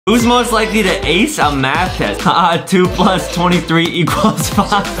Who's most likely to ace a math test? 2 plus 23 equals 5.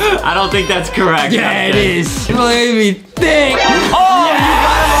 I don't think that's correct. Yeah, it is. It made me think. Oh, yeah!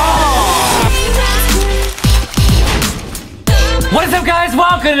 What's up, guys?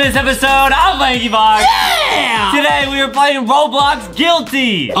 Welcome to this episode of LankyBox. Yeah! Today we are playing Roblox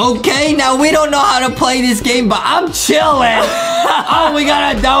Guilty. Okay, now we don't know how to play this game, but I'm chilling. Oh, we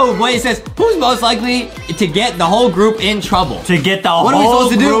got a dope. Wait, it says, who's most likely to get the whole group in trouble? To get the whole What are we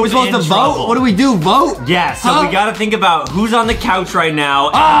supposed to do? We're supposed to vote? trouble. What do we do? Vote? Yeah, so we gotta think about who's on the couch right now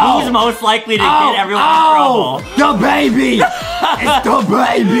and Oh! who's most likely to get everyone in trouble. The baby! It's the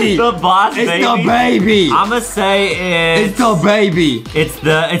baby! The boss baby. It's the baby! I'ma say It's the baby! it's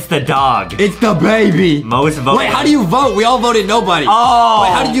the dog. It's the baby! Most voted. Wait, how do you vote? We all voted nobody. Oh!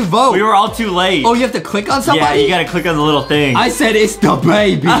 Wait, how did you vote? We were all too late. Oh, you have to click on yeah, somebody? you gotta click on the little thing. I said it's the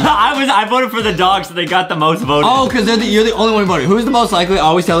baby. I voted for the dog, so they got the most voted. Oh, because you're the only one who voted. Who's the most likely to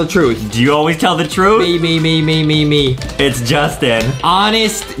always tell the truth? Do you always tell the truth? Me. It's Justin.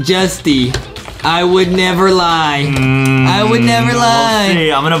 Honest Justy. I would never lie. I would never lie. We'll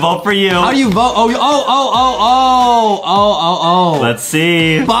see. I'm gonna vote for you. How do you vote? Oh. Let's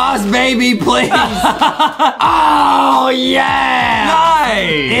see. Boss baby, please. Oh, yeah.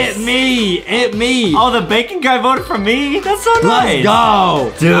 Nice. It me. Oh, the bacon guy voted for me? That's so nice. Let's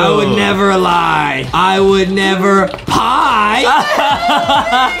go. Dude. I would never lie. I would never pie.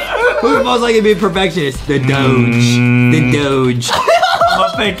 Who's most likely to be a perfectionist? The Doge. The Doge. I'm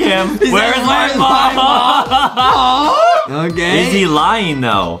gonna pick him. Where's my mom? Okay. Is he lying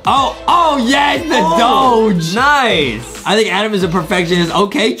though? Oh, yes, the Doge. Nice. I think Adam is a perfectionist.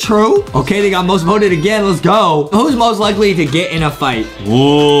 Okay, true. Okay, they got most voted again. Let's go. Who's most likely to get in a fight?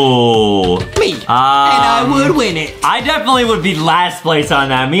 Ooh. Me. And I would win it. I definitely would be last place on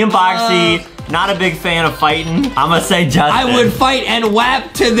that. Me and Boxy, not a big fan of fighting. I'm gonna say Justin. I would fight and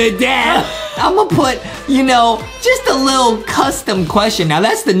whap to the death. I'm gonna put, just a little custom question. Now,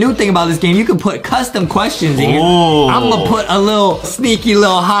 that's the new thing about this game. You can put custom questions in here. Ooh. I'm gonna put a little sneaky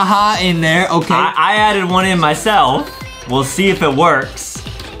little ha-ha in there, okay? I added one in myself. We'll see if it works.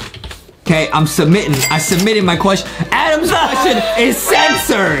 Okay, I submitted my question. Adam's question is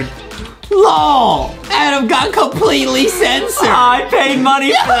censored. LOL. Adam got completely censored. I paid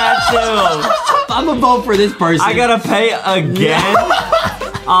money for that too. I'm gonna vote for this person. I gotta pay again?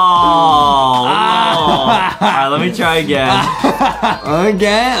 Oh, no. All right, let me try again.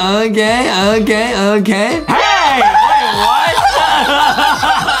 Okay. Hey, wait, what?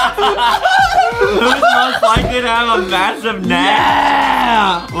 Who's most likely to have a massive neck?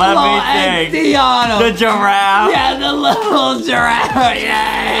 Yeah! Let me think. The giraffe. Yeah, the little giraffe.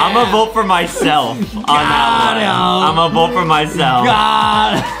 Yeah. I'm gonna vote for myself on that one. I'm gonna vote for myself.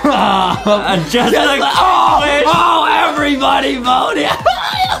 God. Just like everybody voted.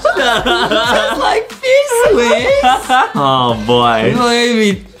 Just like Fish. Oh boy. Let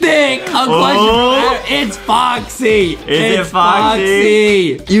me think. A question. It's Foxy. Is it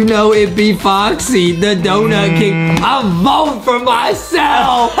Foxy? You know it be Foxy, the Donut King. I'm voting for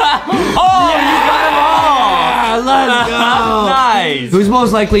myself. Let's go. Nice. Who's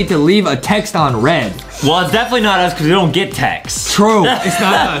most likely to leave a text on red? Well, it's definitely not us because we don't get texts. True. It's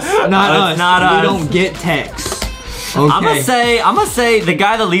not us. Not us. We don't get texts. Okay. I'm gonna say the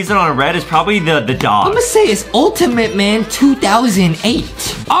guy that leaves it on red is probably the dog. I'm gonna say it's Ultimate Man 2008.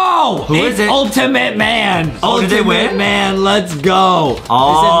 Oh, who is it? Ultimate Man. Oh, did they win? Ultimate Man, let's go.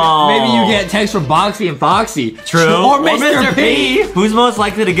 Oh. Maybe you get text from Boxy and Foxy. True. Or Mr. P. Who's most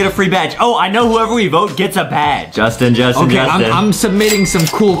likely to get a free badge? Oh, I know whoever we vote gets a badge. Justin. Okay, I'm submitting some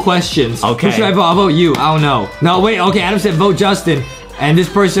cool questions. Okay. Who should I vote? I'll vote you. I don't know. No, wait. Okay, Adam said vote Justin. And this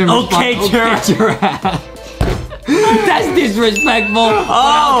person... Okay, giraffe. That's disrespectful.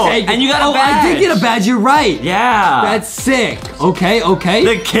 Oh, and you got a badge. I did get a badge. You're right. Yeah. That's sick. Okay.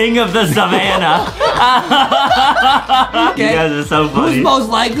 The king of the savannah. Okay. You guys are so funny. Who's most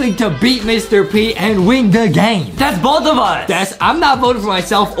likely to beat Mr. P and win the game? That's both of us. I'm not voting for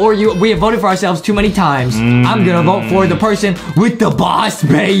myself or you. We have voted for ourselves too many times. I'm gonna vote for the person with the boss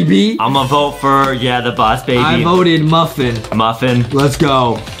baby. I'm gonna vote for, the boss baby. I voted Muffin. Let's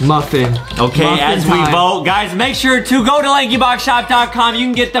go. Muffin. Okay, Muffin as time. we vote, guys, make sure to go to LankyBoxShop.com. You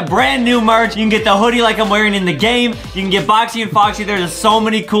can get the brand new merch. You can get the hoodie like I'm wearing in the game. You can get Boxy and Foxy. There's so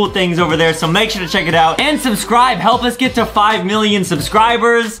many cool things over there, so make sure to check it out. And subscribe. Help us get to 5 million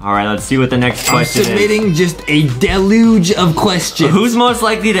subscribers. All right, let's see what the next question is. I'm submitting just a deluge of questions. Who's most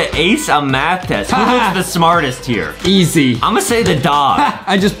likely to ace a math test? Who looks the smartest here? Easy. I'm gonna say the dog.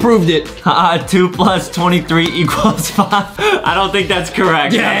 I just proved it. 2 plus 23 equals 5. I don't think that's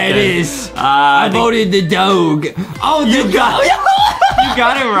correct. Yeah, Justin. it is. I voted the dog. Oh, You got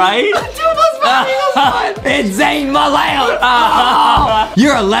it right. 2 plus 5 equals 1. It's Zayn Malik. Oh,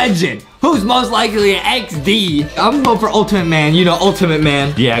 you're a legend. Who's most likely an XD? I'm going for Ultimate Man. You know, Ultimate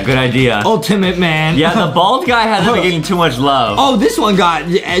Man. Yeah, good idea. Ultimate Man. Yeah, the bald guy hasn't been getting too much love. Oh, this one got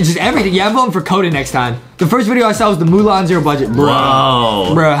just everything. Yeah, I'm voting for Coda next time. The first video I saw was the Mulan Zero Budget.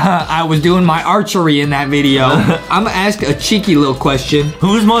 Whoa. Bruh, I was doing my archery in that video. I'm gonna ask a cheeky little question.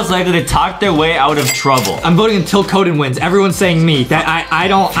 Who's most likely to talk their way out of trouble? I'm voting until Coden wins. Everyone's saying me. That I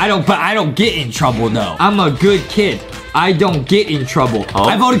don't get in trouble though. I'm a good kid. I don't get in trouble. Oh.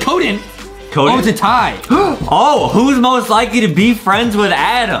 I voted Coden. Coden? Oh, it's a tie. Oh, who's most likely to be friends with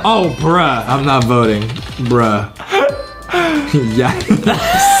Adam? Oh, bruh. I'm not voting. Bruh. Yikes.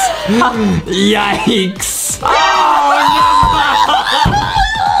 Yikes.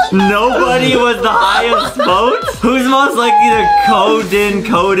 Nobody was the highest vote? Who's most likely to Coden?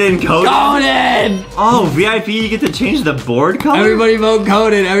 Coden! Oh, VIP, you get to change the board color? Everybody vote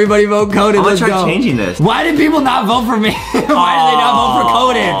Coden. Everybody vote Coden. I'm gonna Let's try go. changing this. Why did people not vote for me? Why did they not vote for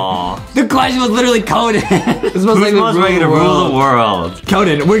Coden? The question was literally Coden. Who's most likely to rule the world?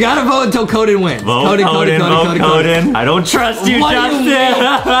 Coden. We gotta vote until Coden wins. Vote Coden. I don't trust you, Justin.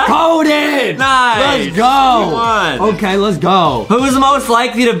 Coden! Nice. Let's go. You won. Okay, let's go. Who's most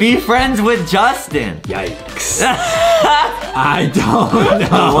likely to be friends with Justin? Yikes. I don't know.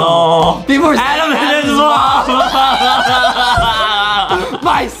 Oh. People are Adam and his mom.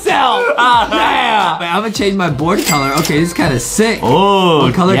 Myself. Yeah. Wait, I'm gonna change my board color. Okay, this is kind of sick. Oh,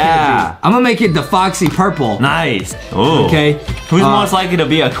 what color yeah. can it be? I'm gonna make it the Foxy purple. Nice. Ooh. Okay. Who's most likely to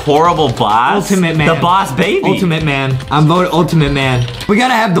be a horrible boss? Ultimate Man. The boss baby. Ultimate Man. I'm voting Ultimate Man. We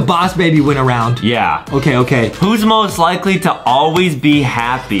gotta have the boss baby win around. Yeah. Okay. Who's most likely to always be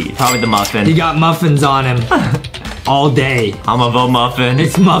happy? Probably the muffin. He got muffins on him. All day. I'm gonna vote muffin.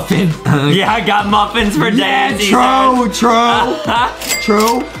 It's muffin. Yeah, I got muffins for days.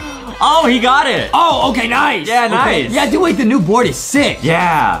 True. Oh, he got it. Oh, okay, nice. Yeah, okay. nice. Yeah, dude, wait, the new board is sick.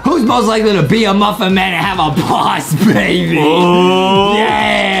 Yeah. Who's most likely to be a muffin man and have a boss baby? Ooh.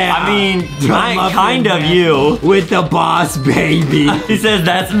 Yeah. I mean, The kind of man you. with the boss baby. He says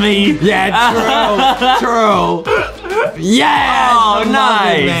that's me. Yeah, true. Yeah. Oh, the nice.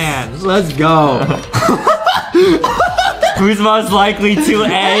 muffin man. Let's go. Who's most likely to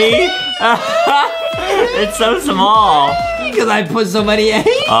A? It's so small. Because I put so many A's.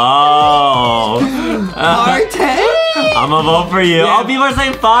 Oh. Arte? I'm gonna vote for you. Yeah. Oh, people are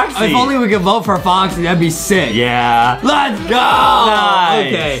saying Foxy. If only we could vote for Foxy, that'd be sick. Yeah. Let's go.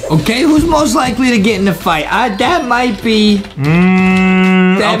 Nice. Okay, who's most likely to get in a fight? That might be...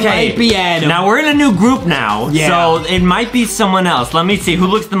 That might be Adam. Now, we're in a new group now, Yeah. so it might be someone else. Let me see. Who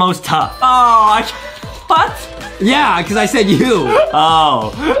looks the most tough? Oh, what? Yeah, because I said you. Oh,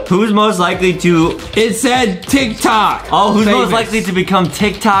 who's most likely to... It said TikTok. Oh, who's most Famous. likely to become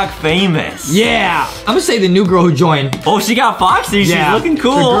TikTok famous? Yeah. I'm going to say the new girl who joined. Oh, she got Foxy. She's looking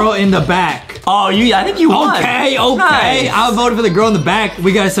cool. The girl in the back. Oh, I think you won. Okay. Nice. I voted for the girl in the back.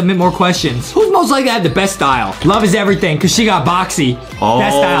 We gotta submit more questions. Who's most likely to have the best style? Love is everything, because she got Boxy. Oh,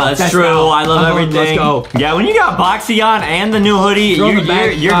 best style. that's best true. style. I love everything. Let's go. Yeah, when you got Boxy on and the new hoodie, Girl in the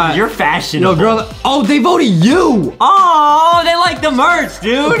back, you're fashionable. Oh, they voted you. Oh, they like the merch,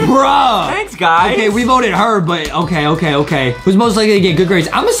 dude. Bruh. Thanks, guys. Okay, we voted her, but okay. Who's most likely to get good grades?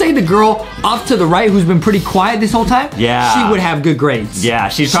 I'm gonna say the girl off to the right who's been pretty quiet this whole time. Yeah. She would have good grades. Yeah,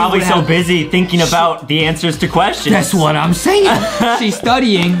 she's She probably would so have- busy thinking about the answers to questions. That's what I'm saying. She's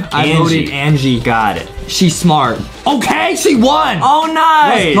studying. I voted Angie. Got it. She's smart. Okay, she won. Oh,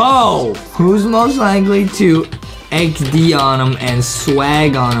 nice. Let's go. Who's most likely to XD on them and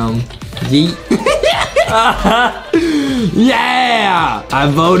swag on them? Yeet. Yeah. I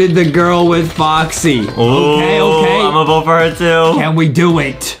voted the girl with Foxy. Okay. I'm gonna vote for her too. Can we do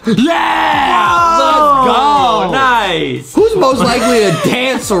it? Yeah. Let's go. Nice. Who's most likely to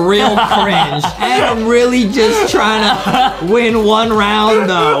dance real cringe? And I'm really just trying to win one round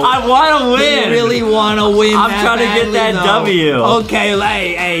though. I want to I win. really want to win. I'm trying to get that W. Okay,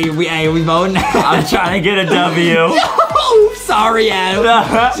 we voting. I'm trying to get a W. Oh, sorry,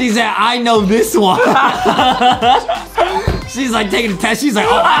 Adam. She said, I know this one. She's like taking a test. She's like,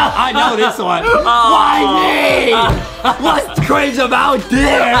 oh, I know this one. Why me? What's cringe about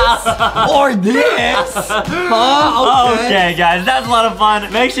this? Or this? Huh? Okay, guys, that's a lot of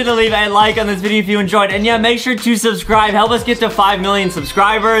fun. Make sure to leave a like on this video if you enjoyed. And yeah, make sure to subscribe. Help us get to 5 million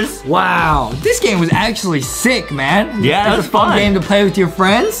subscribers. Wow, this game was actually sick, man. Yeah, that It's was a fun fun. game to play with your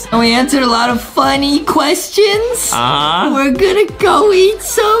friends. And we answered a lot of funny questions. Uh-huh. We're gonna go eat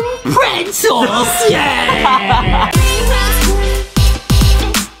some pretzels. Yeah.